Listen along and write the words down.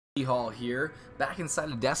Hall here, back inside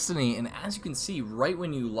of Destiny, and as you can see, right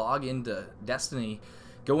when you log into Destiny,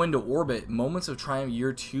 go into Orbit, Moments of Triumph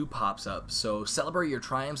Year 2 pops up. So celebrate your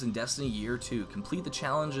triumphs in Destiny Year 2, complete the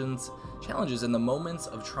challenges in the Moments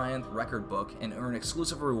of Triumph record book, and earn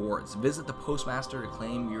exclusive rewards. Visit the Postmaster to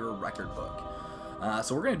claim your record book.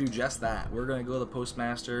 So we're going to do just that. We're going to go to the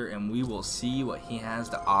Postmaster, and we will see what he has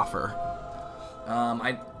to offer.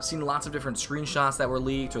 I've seen lots of different screenshots that were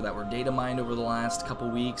leaked or that were data mined over the last couple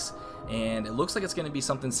weeks, and it looks like it's going to be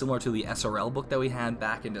something similar to the SRL book that we had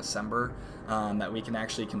back in December, that we can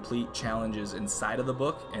actually complete challenges inside of the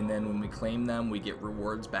book, and then when we claim them, we get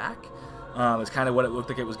rewards back. It's kind of what it looked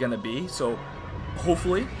like it was going to be, so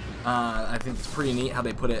hopefully, I think it's pretty neat how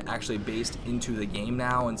they put it actually based into the game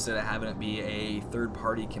now instead of having it be a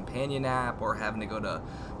third-party companion app or having to go to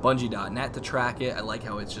Bungie.net to track it. I like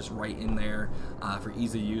how it's just right in there for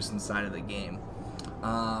ease of use inside of the game.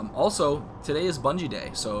 Also, today is Bungie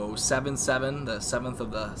Day, so 7/7, the 7th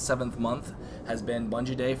of the 7th month, has been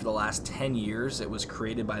Bungie Day for the last 10 years. It was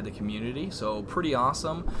created by the community, so pretty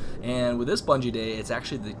awesome. And with this Bungie Day, it's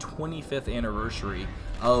actually the 25th anniversary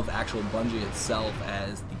of actual Bungie itself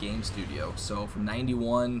as the game studio. So from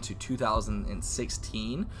 91 to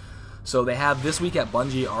 2016. So they have This Week at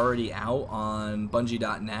Bungie already out on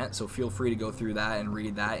Bungie.net, so feel free to go through that and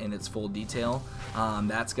read that in its full detail.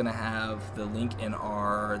 That's going to have the link in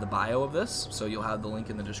the bio of this, so you'll have the link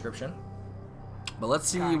in the description. But let's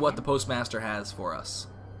see what the Postmaster has for us.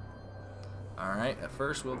 Alright, at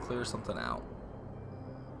first we'll clear something out.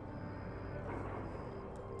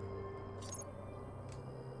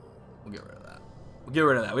 We'll get rid of that. We'll get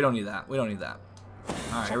rid of that. We don't need that. We don't need that.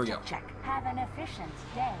 Alright, here we go. Check. Have an efficient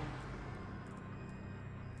day.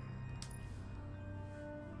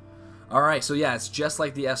 Alright, so yeah, it's just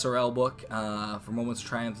like the SRL book for Moments of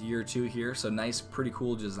Triumph Year 2 here, so nice, pretty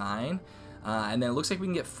cool design. And then it looks like we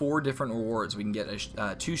can get 4 different rewards. We can get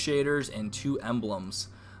 2 shaders and 2 emblems.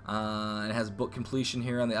 It has book completion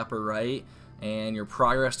here on the upper right, and your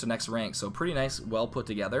progress to next rank, so pretty nice, well put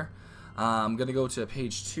together. I'm going to go to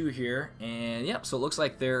page 2 here, and yep, so it looks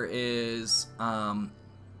like there is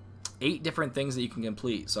 8 different things that you can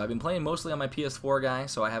complete. So I've been playing mostly on my PS4 guy,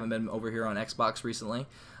 so I haven't been over here on Xbox recently.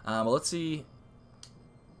 But let's see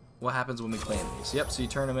what happens when we claim these. Yep, so you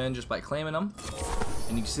turn them in just by claiming them.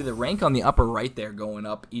 And you can see the rank on the upper right there going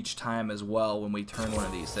up each time as well when we turn one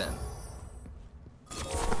of these in.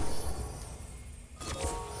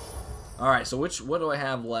 Alright, so what do I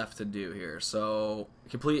have left to do here? So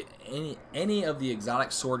complete any of the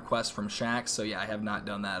exotic sword quests from Shaxx. So yeah, I have not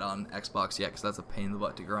done that on Xbox yet because that's a pain in the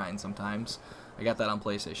butt to grind sometimes. I got that on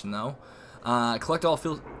PlayStation though. Collect all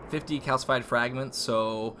 50 calcified fragments,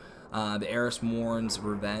 so the Heiress Mourn's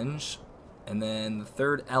Revenge. And then the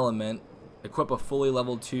third element, equip a fully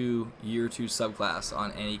leveled 2 Year 2 subclass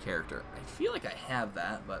on any character. I feel like I have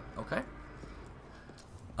that, but okay.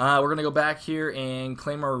 We're going to go back here and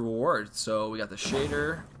claim our reward. So we got the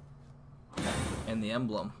shader and the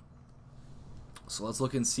emblem. So let's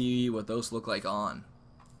look and see what those look like on.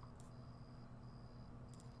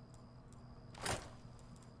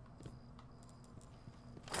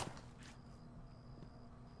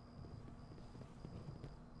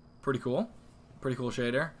 Pretty cool. Pretty cool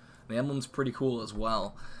shader. The emblem's pretty cool as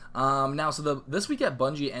well. Now, so This Week at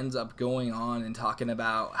Bungie ends up going on and talking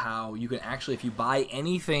about how you can actually, if you buy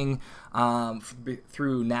anything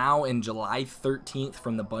through now and July 13th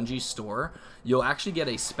from the Bungie store, you'll actually get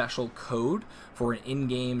a special code for an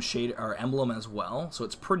in-game shade or emblem as well. So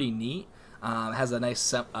it's pretty neat. It has a nice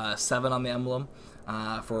 7 on the emblem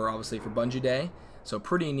obviously for Bungie Day. So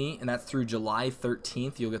pretty neat, and that's through July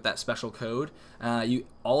 13th. You'll get that special code.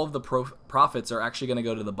 All of the profits are actually going to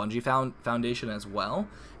go to the Bungie Foundation as well.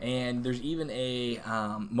 And there's even a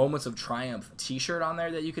Moments of Triumph t-shirt on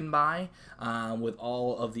there that you can buy with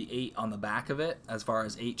all of the 8 on the back of it, as far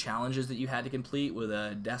as 8 challenges that you had to complete with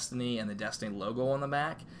a Destiny and the Destiny logo on the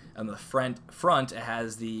back. On the front, it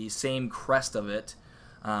has the same crest of it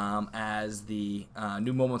as the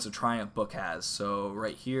new Moments of Triumph book has. So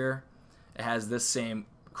right here, it has this same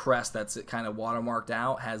crest that's kind of watermarked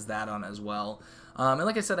out, has that on as well. And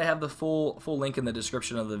like I said, I have the full link in the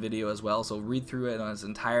description of the video as well, so read through it in its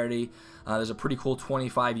entirety. There's a pretty cool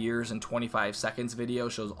 25 years and 25 seconds video,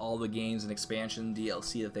 shows all the games and expansion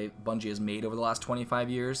DLC that Bungie has made over the last 25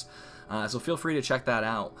 years. So feel free to check that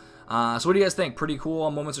out. So what do you guys think? Pretty cool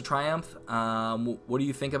on Moments of Triumph. What do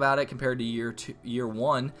you think about it compared to year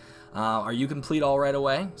 1? Are you complete all right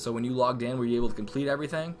away? So when you logged in, were you able to complete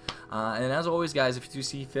everything? And as always, guys, if you do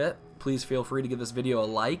see fit, please feel free to give this video a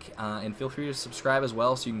like, and feel free to subscribe as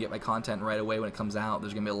well so you can get my content right away when it comes out.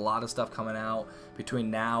 There's going to be a lot of stuff coming out between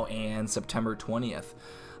now and September 20th.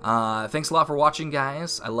 Thanks a lot for watching,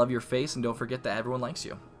 guys. I love your face, and don't forget that everyone likes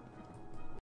you.